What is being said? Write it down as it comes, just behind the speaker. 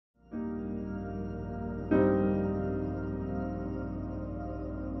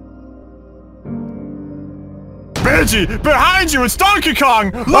energy! Behind you, it's Donkey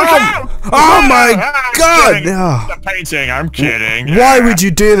Kong! Look out! Oh my god! The painting, I'm kidding. Why would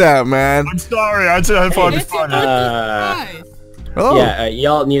you do that, man? I'm sorry, I thought it'd be fun. Yeah,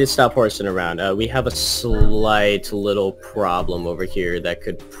 y'all need to stop horsing around. We have a slight little problem over here that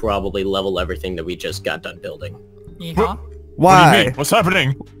could probably level everything that we just got done building. Yeah. Why? What do you mean? What's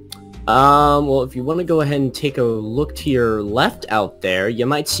happening? Well, if you want to go ahead and take a look to your left out there, you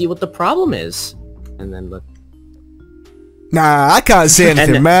might see what the problem is. And then look. Nah, I can't see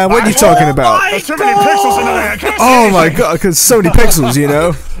anything, man. What are you talking about? There's too many pixels in there. I can't see Oh my god, because so many pixels, you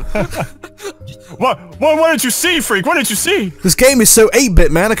know? What did you see, freak? What did you see? This game is so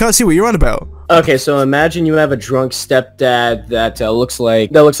 8-bit, man. I can't see what you're on about. Okay, so imagine you have a drunk stepdad that looks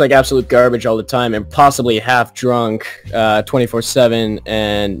like absolute garbage all the time, and possibly half drunk 24/7,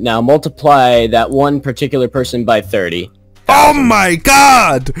 and now multiply that one particular person by 30. Oh my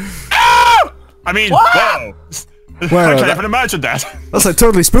god! Ah! I mean, whoa. Well, I can't even imagine that. That's like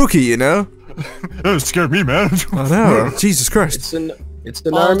totally spooky, you know? It scared me, man. I know. Jesus Christ. It's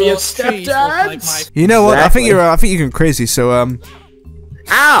an army of stepdads. You know what? Exactly. I think you're going crazy. So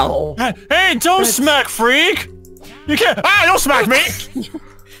Ow! Hey, don't smack, freak! You can't. Ah, don't smack me!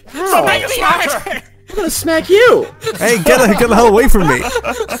 Stop making me smack. I'm gonna smack you! Hey, get the hell away from me!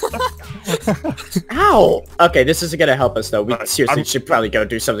 Ow! Okay, this isn't gonna help us though. We seriously should probably go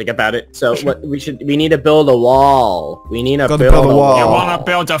do something about it. So we need to build a wall. We need to build a wall. You wanna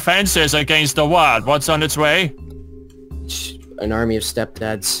build defenses against the what? What's on its way? An army of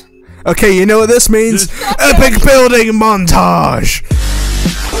stepdads. Okay, you know what this means? Epic building montage!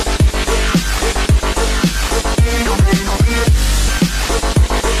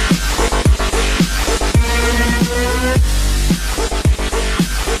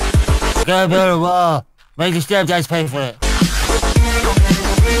 Gotta build a wall. Make the stepdads pay for it.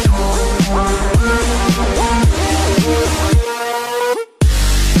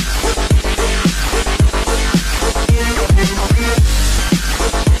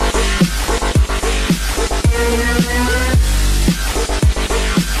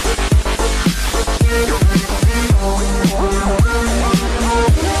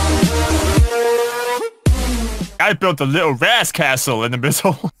 I built a little ras castle in the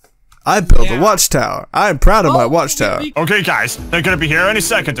middle. I built a watchtower. I'm proud of my watchtower. Okay, guys, they're gonna be here any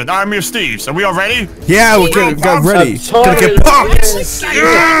second. An army of Steves. Are we all ready? Yeah, we're gonna get ready. Gonna get pumped.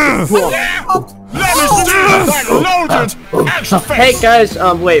 Hey guys,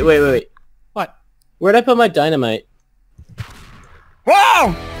 wait. What? Where'd I put my dynamite?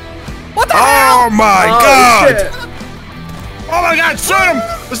 Whoa! What the hell? Oh my god! Shit. Oh my god, shoot him!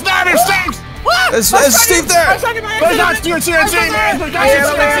 There's an army of Steves! What? There's Steve there! There's not TNT, man!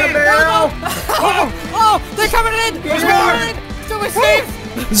 Oh, they're coming in! There's more! So is Steve!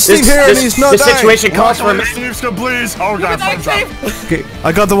 Steve here and he's not The dying! situation calls for the Steves can please! Oh god, thumbs up. Okay,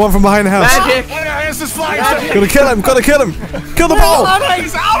 I got the one from behind the house. Magic! Oh yeah, it's this flying thing! Gotta kill him! Gotta kill him! Kill the ball!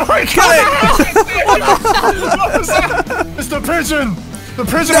 He's out! Kill it! What is that? It's the pigeon! The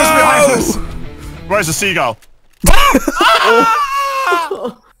pigeon is behind us! Where's the seagull?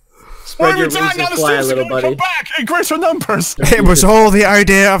 Spread your wings and fly, little buddy. Come back in greater numbers. It was all the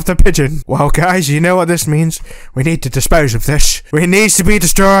idea of the pigeon. Well, guys, you know what this means? We need to dispose of this. It needs to be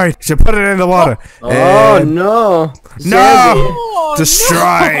destroyed. So put it in the water. Oh no! No!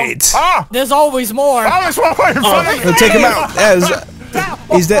 Destroyed. Ah! There's always more. Oh, there's one way in front of me. We'll take him out. Yeah,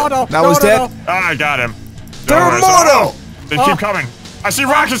 he's dead. That was dead. Ah, I got him. They're immortal. They keep coming. I see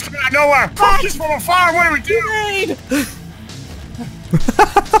rockets coming out of nowhere. Rockets from afar. What do we do?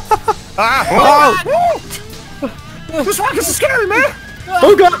 Ah! Oh! This rockets are scary, man.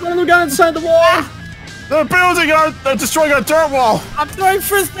 Oh god! One of them got inside the wall. They're they're destroying our dirt wall. I'm throwing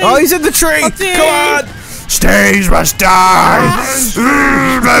frisbee. Oh, he's in the tree. Come on. Steves must die.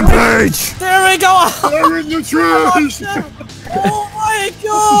 Rampage. There we go. They're in the trees. Oh my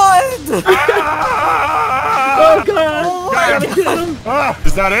god. Oh god!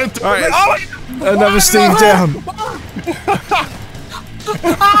 Is that it? All right. Oh, Another Steve down.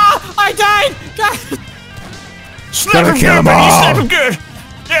 I died. Snap him good, buddy. Snap him good.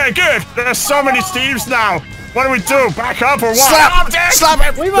 Yeah, good. There's so many Steves now. What do we do? Back up or what? Slap! Slap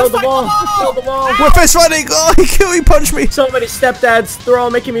him! We must Build the wall! Build the wall! We're fist fighting! Oh, he punched me! So many stepdads, they're all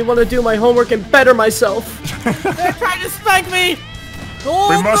making me want to do my homework and better myself. They're trying to spank me! Oh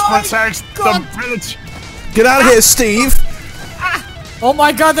we must protect God. the village! Get out of here, Steve! Oh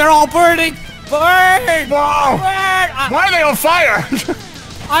my god, they're all burning! Burn! Wow! Burn! Why are they on fire?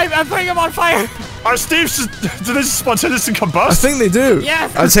 I'm putting them on fire! Are Steve's do they just spontaneously combust? I think they do.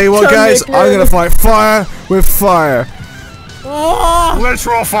 Yes! I'll tell you what, guys, I'm gonna fight fire with fire. Oh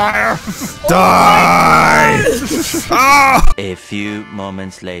Literal fire. Die! Ah! A few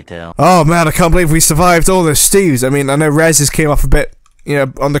moments later. Oh man, I can't believe we survived all this stews. I mean, I know Rez's came off a bit, you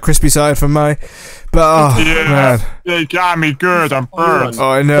know, on the crispy side for my, but oh man. They got me good. I'm burnt. Oh,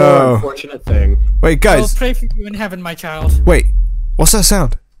 I know. Unfortunate thing. Wait, I'll guys. pray for you in heaven, my child. Wait, what's that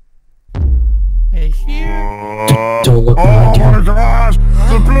sound? I hear. Don't look Oh behind you. my gosh!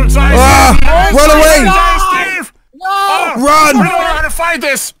 The blue giant! Ah! Run away! Steve! Oh, Run! We don't know how to fight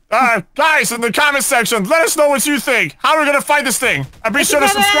this! Guys, in the comment section, let us know what you think. How are we gonna fight this thing? And be sure to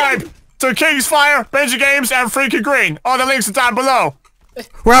subscribe to King's Fire, Benji Games, and Freaky Green. All the links are down below. We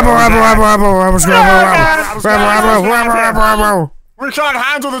can't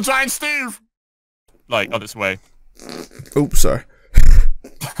handle the giant Steve! Like, on this way. Oops, sorry.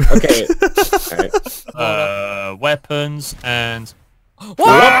 Okay. Alright. Weapons and... Oh no!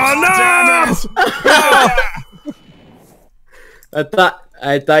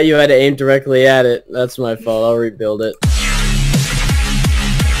 I thought you had to aim directly at it. That's my fault. I'll rebuild it.